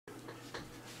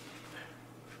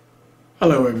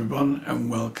Hello everyone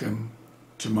and welcome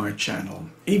to my channel,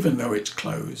 even though it's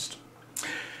closed.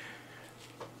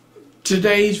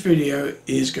 Today's video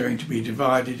is going to be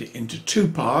divided into two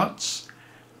parts,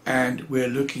 and we're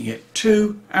looking at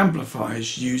two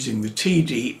amplifiers using the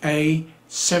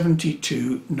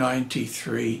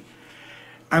TDA7293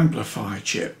 amplifier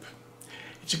chip.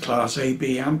 It's a Class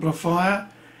AB amplifier,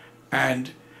 and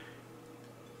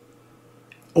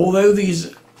although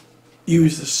these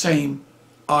use the same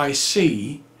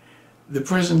IC, the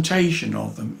presentation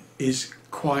of them is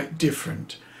quite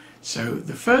different. So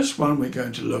the first one we're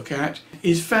going to look at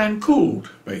is fan cooled,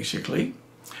 basically,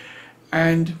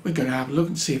 and we're going to have a look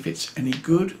and see if it's any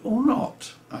good or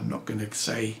not. I'm not going to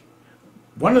say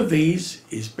one of these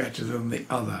is better than the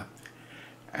other,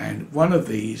 and one of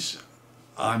these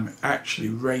I'm actually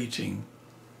rating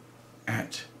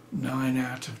at 9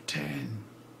 out of 10.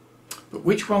 But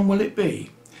which one will it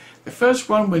be? The first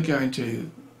one we're going to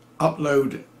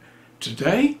upload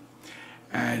today,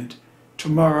 and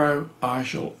tomorrow I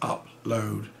shall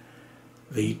upload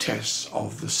the tests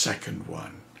of the second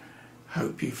one.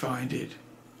 Hope you find it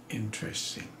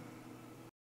interesting.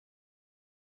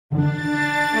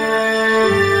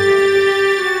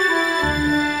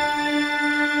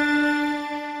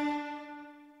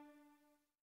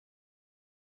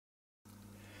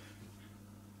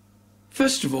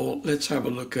 First of all, let's have a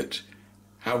look at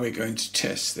how we're going to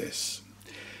test this.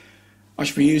 I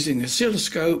shall be using the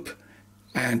oscilloscope,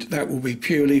 and that will be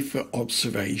purely for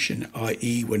observation,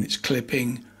 i.e. when it's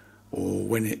clipping or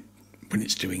when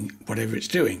it's doing whatever it's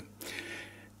doing.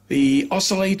 The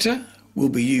oscillator will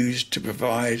be used to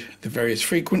provide the various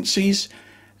frequencies,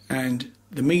 and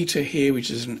the meter here,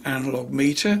 which is an analog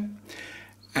meter,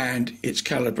 and it's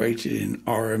calibrated in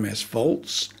RMS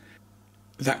volts,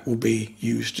 that will be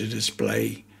used to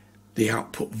display the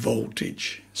output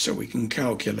voltage so we can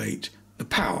calculate the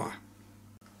power.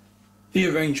 The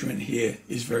arrangement here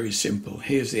is very simple.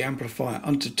 Here's the amplifier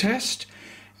Untitled,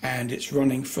 and it's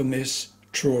running from this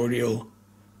toroidal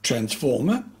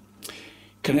transformer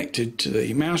connected to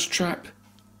the mousetrap,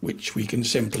 which we can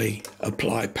simply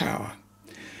apply power.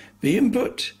 The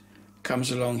input comes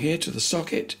along here to the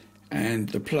socket, and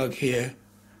the plug here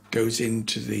goes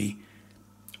into the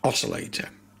oscillator.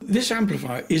 This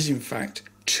amplifier is in fact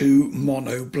two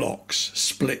mono blocks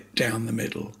split down the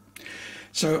middle.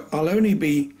 So I'll only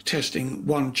be testing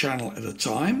one channel at a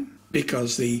time,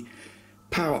 because the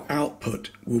power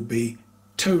output will be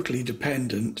totally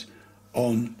dependent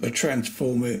on the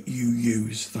transformer you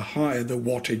use. The higher the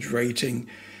wattage rating,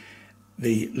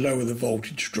 the lower the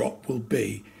voltage drop will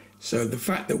be. So the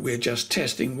fact that we're just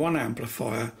testing one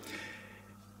amplifier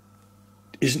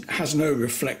has no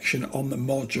reflection on the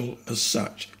module as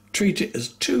such. Treat it as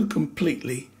two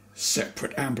completely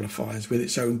separate amplifiers with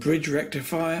its own bridge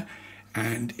rectifier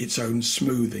and its own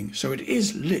smoothing. So it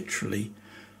is literally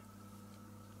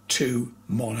two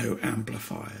mono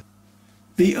amplifiers.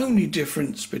 The only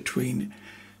difference between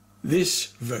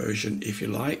this version, if you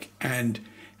like, and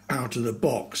out of the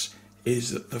box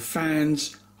is that the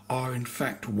fans are in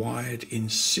fact wired in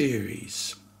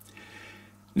series.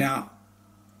 Now,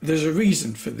 there's a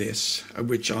reason for this,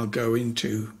 which I'll go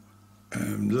into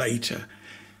later,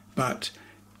 but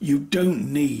you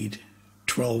don't need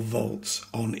 12 volts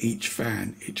on each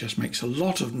fan. It just makes a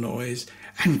lot of noise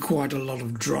and quite a lot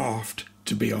of draft,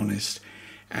 to be honest,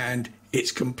 and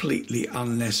it's completely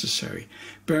unnecessary.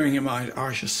 Bearing in mind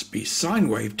I shall be sine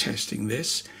wave testing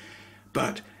this,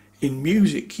 but in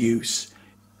music use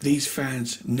these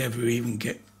fans never even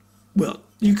get, well,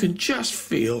 you can just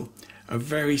feel a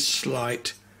very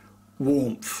slight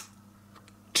warmth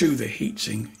to the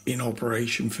heatsink in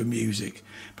operation for music,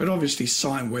 but obviously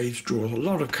sine waves draw a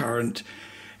lot of current,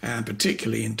 and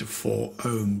particularly into 4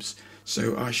 ohms,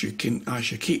 so I should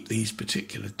keep these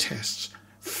particular tests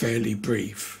fairly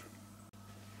brief.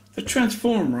 The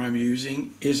transformer I'm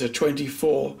using is a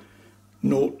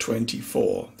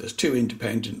 24-024. There's two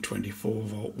independent 24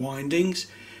 volt windings,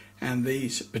 and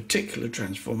these particular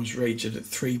transformers rated at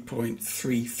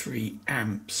 3.33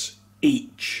 amps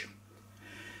each.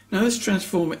 Now this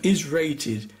transformer is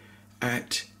rated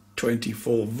at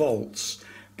 24 volts,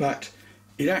 but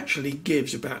it actually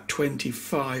gives about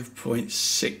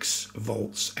 25.6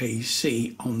 volts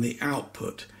AC on the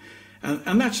output.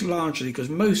 And that's largely because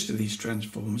most of these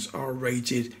transformers are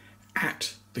rated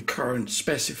at the current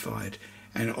specified,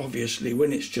 and obviously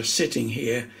when it's just sitting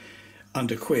here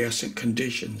under quiescent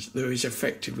conditions there is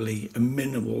effectively a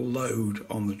minimal load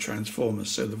on the transformer,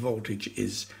 so the voltage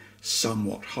is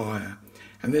somewhat higher,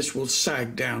 and this will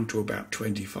sag down to about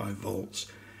 25 volts,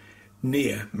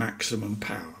 near maximum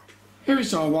power. Here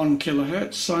is our 1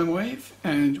 kilohertz sine wave,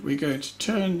 and we're going to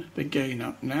turn the gain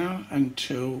up now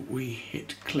until we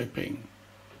hit clipping,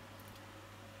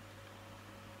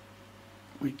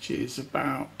 which is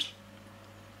about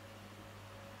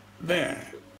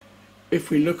there. If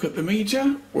we look at the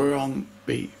meter, we're on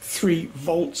the 3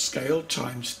 volt scale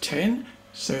times 10,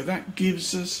 so that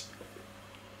gives us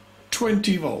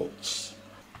 20 volts.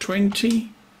 20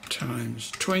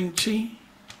 times 20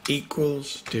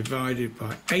 equals, divided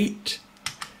by 8,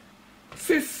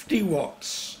 50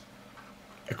 watts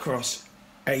across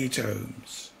 8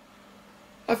 ohms.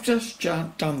 I've just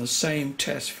done the same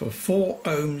test for 4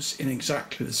 ohms in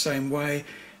exactly the same way,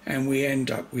 and we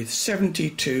end up with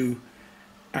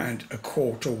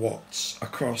 72.25 watts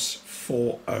across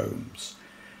 4 ohms.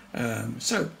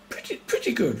 So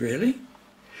pretty good, really.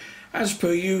 As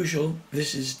per usual,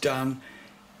 this is done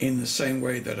in the same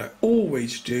way that I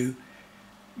always do.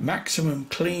 Maximum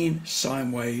clean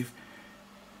sine wave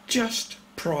just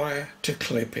prior to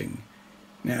clipping.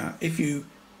 Now, if you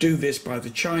do this by the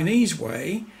Chinese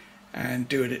way and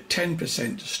do it at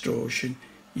 10% distortion,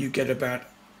 you get about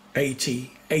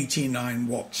 89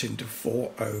 watts into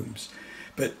 4 ohms.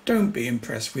 But don't be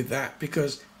impressed with that,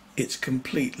 because it's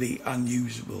completely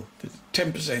unusable. The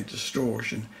 10%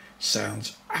 distortion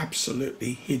sounds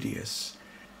absolutely hideous.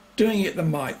 Doing it the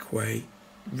mic way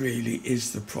really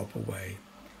is the proper way.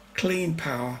 Clean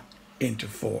power into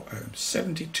 4 ohms,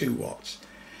 72 watts.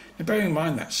 Now, bearing in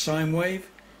mind that sine wave,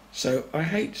 so I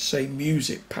hate to say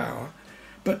music power,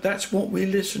 but that's what we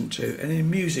listen to, and in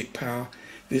music power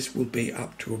this will be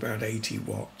up to about 80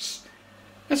 watts.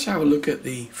 Let's have a look at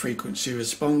the frequency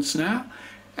response now,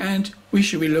 and we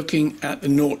should be looking at the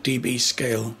 0 dB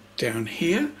scale down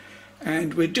here,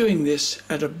 and we're doing this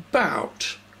at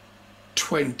about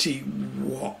 20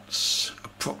 watts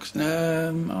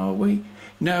approximately. Are we?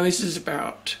 No, this is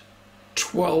about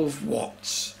 12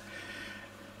 watts.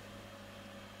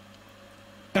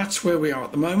 That's where we are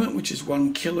at the moment, which is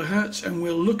 1 kilohertz, and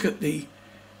we'll look at the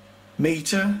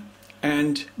meter,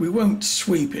 and we won't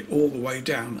sweep it all the way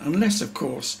down unless, of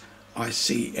course, I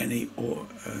see any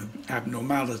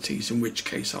abnormalities, in which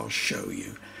case I'll show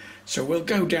you. So we'll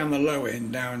go down the low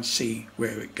end now and see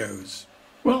where it goes.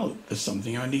 Well, there's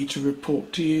something I need to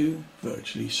report to you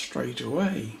virtually straight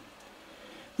away.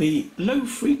 The low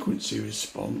frequency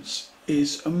response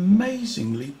is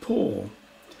amazingly poor.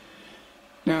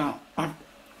 Now, I've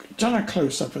done a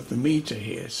close-up of the meter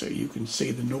here so you can see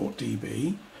the 0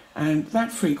 dB, and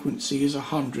that frequency is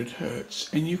 100 hertz,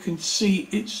 and you can see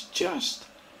it's just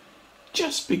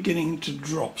beginning to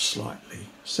drop slightly.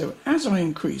 So as I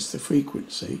increase the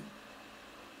frequency,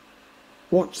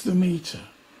 watch the meter.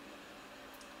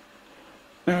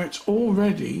 Now it's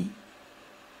already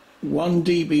 1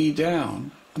 dB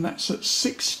down, and that's at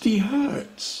 60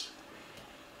 hertz.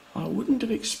 I wouldn't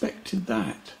have expected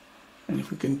that. And if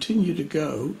we continue to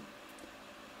go,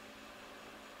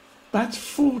 that's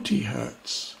 40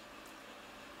 hertz,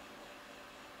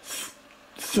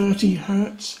 30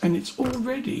 hertz, and it's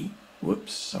already,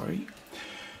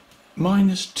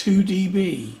 minus 2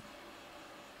 dB.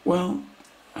 Well,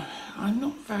 I'm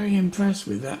not very impressed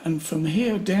with that, and from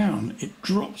here down it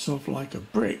drops off like a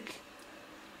brick.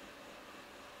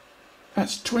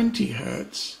 That's 20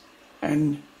 hertz,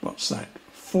 and what's that,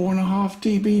 4.5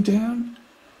 dB down?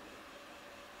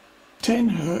 10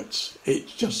 hertz,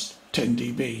 it's just 10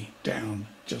 dB down,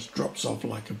 just drops off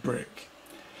like a brick.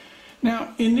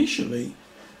 Now, initially,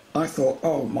 I thought,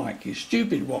 oh, Mike, you're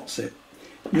stupid, what's it?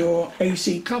 You're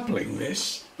AC coupling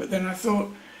this. But then I thought,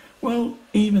 well,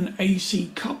 even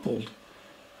AC coupled,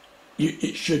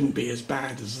 it shouldn't be as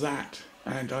bad as that.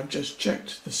 And I've just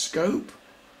checked the scope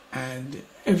and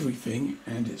everything,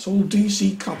 and it's all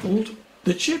DC coupled.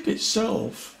 The chip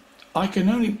itself, I can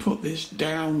only put this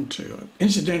down to,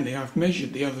 incidentally, I've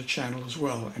measured the other channel as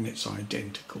well, and it's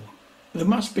identical. There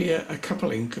must be a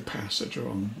coupling capacitor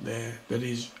on there that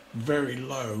is very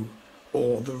low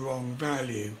or the wrong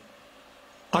value.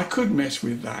 I could mess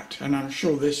with that, and I'm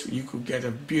sure you could get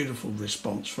a beautiful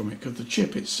response from it, because the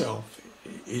chip itself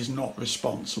is not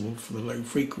responsible for the low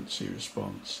frequency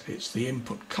response. It's the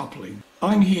input coupling.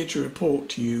 I'm here to report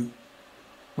to you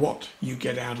what you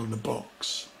get out of the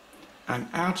box. And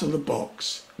out of the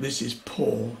box, this is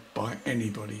poor by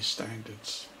anybody's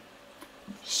standards.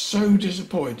 So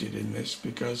disappointed in this,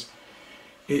 because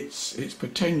its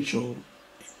potential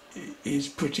is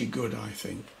pretty good, I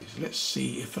think. Let's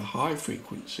see if the high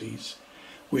frequencies,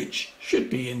 which should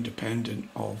be independent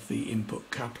of the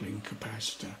input coupling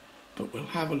capacitor, but we'll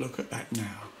have a look at that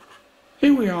now.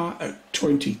 Here we are at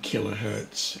 20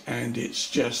 kilohertz, and it's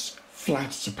just flat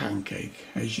as a pancake.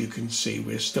 As you can see,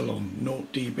 we're still on 0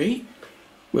 dB,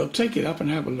 We'll take it up and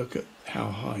have a look at how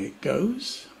high it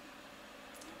goes.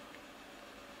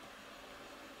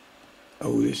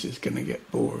 Oh, this is going to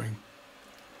get boring.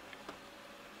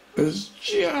 There's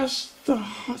just the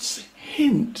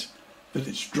hint that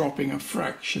it's dropping a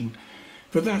fraction,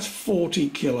 but that's 40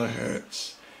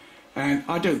 kilohertz. And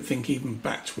I don't think even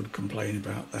bats would complain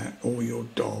about that, or your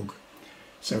dog.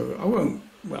 So I won't,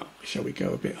 well, shall we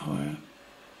go a bit higher?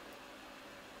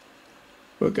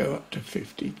 We'll go up to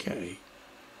 50k.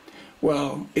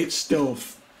 Well, it's still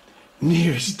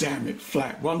near as damn it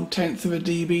flat, 1/10 of a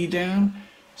dB down.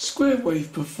 Square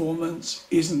wave performance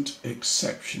isn't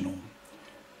exceptional.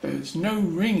 There's no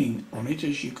ringing on it,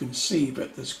 as you can see,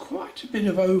 but there's quite a bit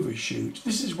of overshoot.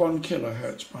 This is 1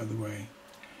 kilohertz, by the way.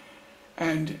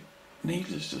 And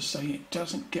needless to say, it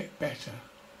doesn't get better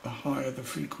the higher the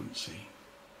frequency.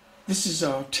 This is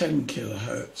our 10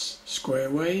 kilohertz square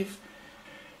wave.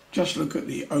 Just look at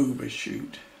the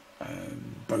overshoot,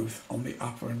 both on the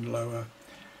upper and lower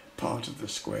part of the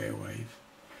square wave.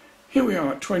 Here we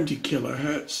are at 20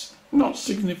 kilohertz, not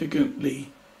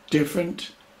significantly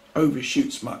different.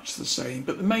 Overshoots much the same,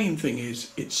 but the main thing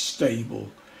is it's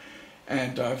stable.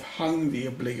 And I've hung the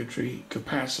obligatory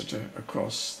capacitor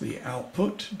across the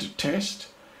output to test.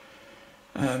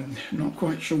 Not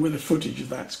quite sure where the footage of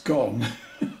that's gone.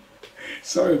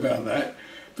 Sorry about that,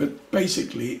 but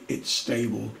basically it's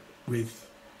stable with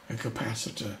a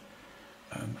capacitor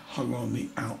hung on the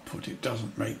output. It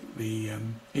doesn't make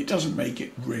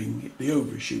it ring. The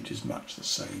overshoot is much the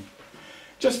same.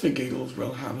 Just for giggles,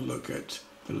 we'll have a look at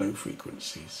the low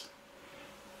frequencies.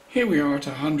 Here we are at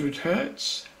 100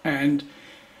 Hertz, and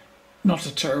not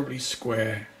a terribly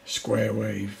square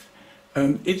wave.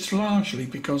 It's largely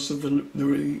because of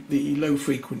the low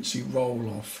frequency roll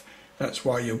off. That's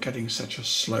why you're getting such a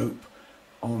slope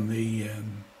on the.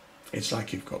 It's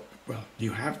like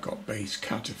you have got bass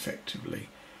cut effectively.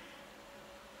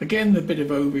 Again, the bit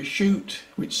of overshoot,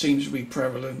 which seems to be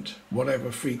prevalent,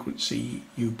 whatever frequency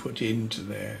you put into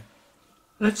there.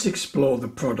 Let's explore the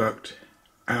product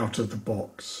out of the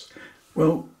box.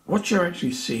 Well, what you're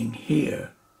actually seeing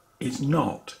here is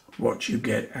not what you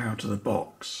get out of the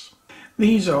box.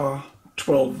 These are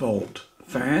 12-volt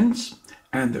fans,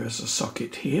 and there is a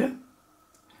socket here,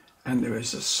 and there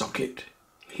is a socket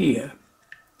here,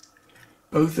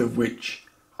 both of which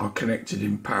are connected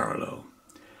in parallel.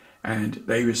 And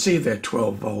they receive their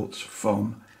 12 volts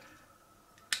from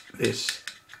this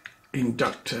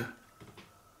inductor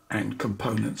and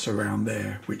components around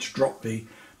there, which drop the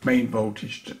main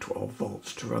voltage to 12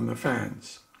 volts to run the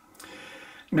fans.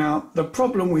 Now, the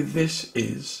problem with this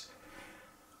is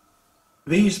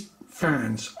these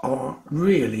fans are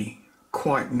really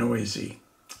quite noisy,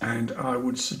 and I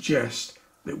would suggest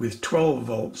that with 12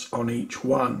 volts on each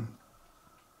one,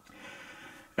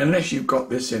 unless you've got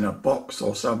this in a box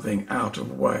or something out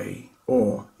of way,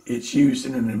 or it's used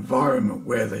in an environment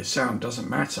where the sound doesn't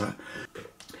matter,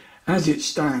 as it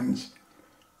stands,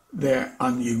 they're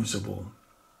unusable.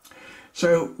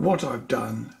 So what I've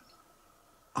done,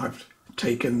 I've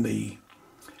taken the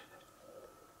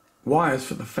wires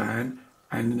for the fan,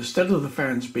 and instead of the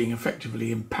fans being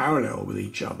effectively in parallel with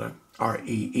each other,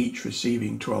 i.e. each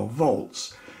receiving 12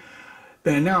 volts,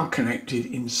 they're now connected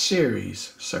in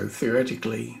series. So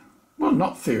theoretically, well,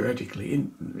 not theoretically,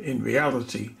 in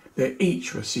reality, they're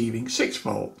each receiving 6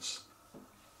 volts.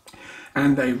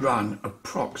 And they run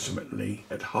approximately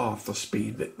at half the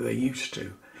speed that they're used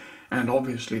to. And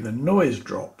obviously the noise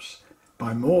drops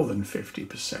by more than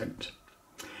 50%.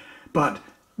 But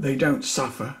they don't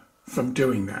suffer from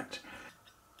doing that.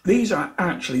 These are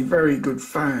actually very good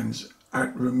fans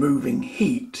at removing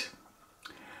heat.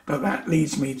 But that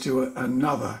leads me to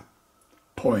another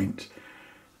point.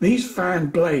 These fan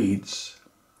blades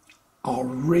are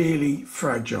really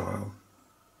fragile.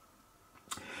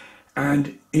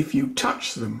 And if you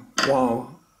touch them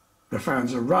while the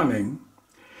fans are running,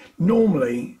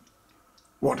 normally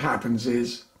what happens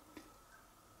is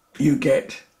you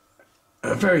get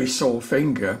a very sore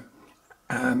finger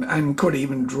and could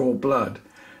even draw blood.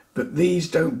 But these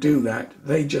don't do that.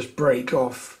 They just break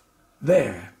off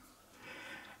there.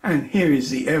 And here is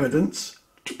the evidence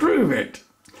to prove it.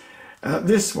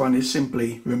 This one is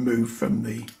simply removed from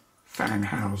the fan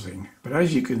housing. But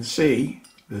as you can see,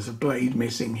 there's a blade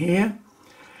missing here.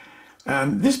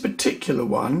 This particular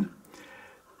one,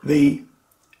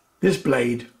 this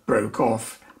blade broke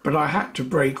off, but I had to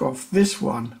break off this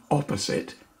one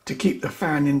opposite to keep the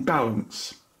fan in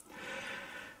balance.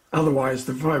 Otherwise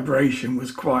the vibration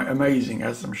was quite amazing,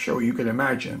 as I'm sure you can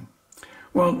imagine.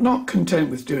 Well, not content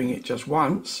with doing it just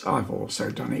once, I've also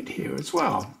done it here as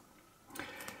well.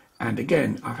 And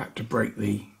again, I've had to break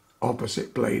the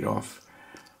opposite blade off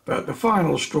But the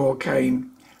final straw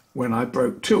came when I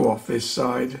broke two off this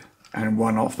side and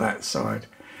one off that side.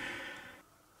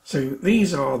 So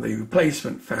these are the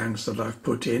replacement fans that I've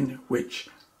put in, which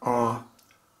are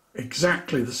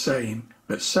exactly the same,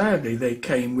 but sadly they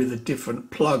came with a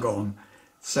different plug on.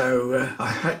 So I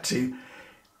had to,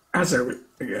 as I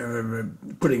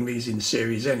putting these in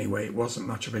series anyway, it wasn't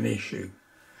much of an issue.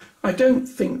 I don't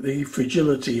think the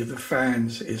fragility of the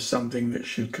fans is something that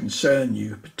should concern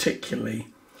you particularly,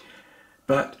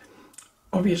 but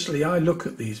obviously I look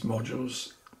at these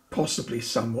modules possibly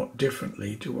somewhat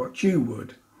differently to what you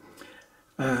would.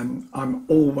 I'm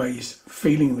always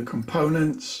feeling the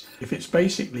components. If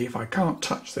I can't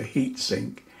touch the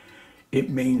heatsink, it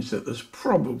means that there's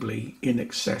probably in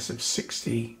excess of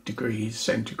 60 degrees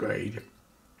centigrade.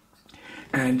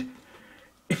 And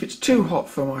if it's too hot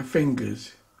for my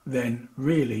fingers, then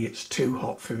really it's too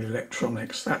hot for the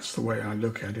electronics. That's the way I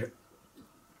look at it.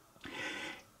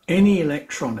 Any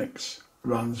electronics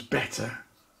runs better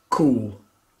cool.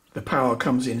 The power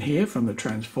comes in here from the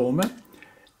transformer,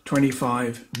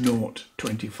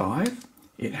 25-0-25.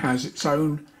 It has its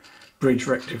own bridge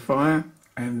rectifier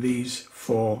and these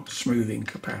 4 smoothing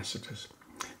capacitors.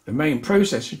 The main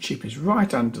processor chip is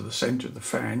right under the centre of the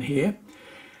fan here,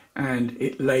 and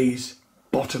it lays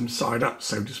bottom side up,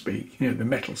 so to speak, the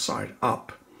metal side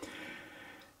up.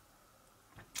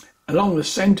 Along the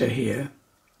centre here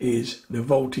is the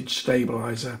voltage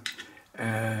stabilizer,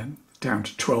 down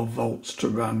to 12 volts to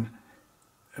run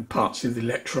parts of the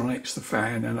electronics, the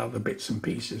fan and other bits and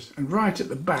pieces. And right at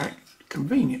the back,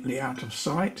 conveniently out of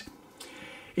sight,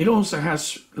 it also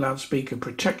has loudspeaker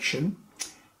protection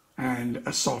and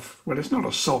a soft, well, it's not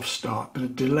a soft start, but a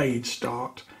delayed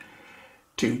start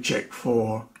to check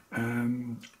for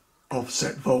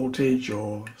offset voltage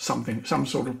or something, some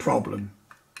sort of problem.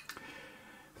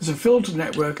 There's a filter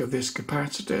network of this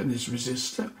capacitor and this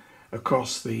resistor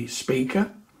across the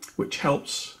speaker, which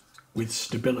helps with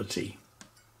stability.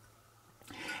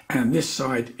 And this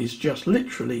side is just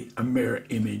literally a mirror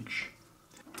image.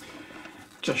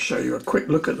 Just show you a quick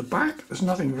look at the back. There's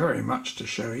nothing very much to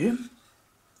show you.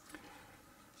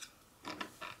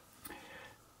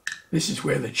 This is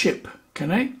where the chip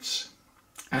connects,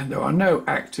 and there are no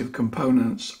active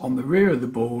components on the rear of the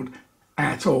board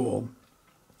at all.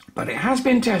 But it has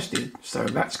been tested, so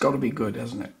that's got to be good,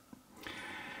 hasn't it?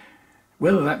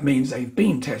 Whether that means they've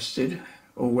been tested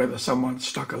or whether someone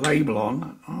stuck a label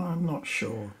on, I'm not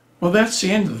sure. Well, that's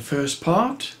the end of the first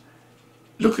part.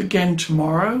 Look again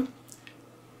tomorrow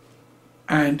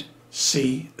and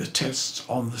see the tests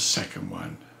on the second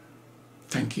one.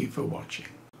 Thank you for watching.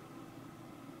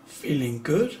 Feeling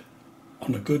good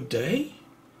on a good day?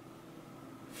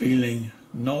 Feeling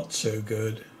not so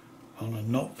good on a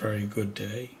not very good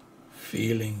day?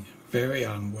 Feeling very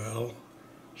unwell?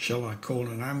 Shall I call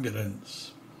an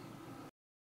ambulance?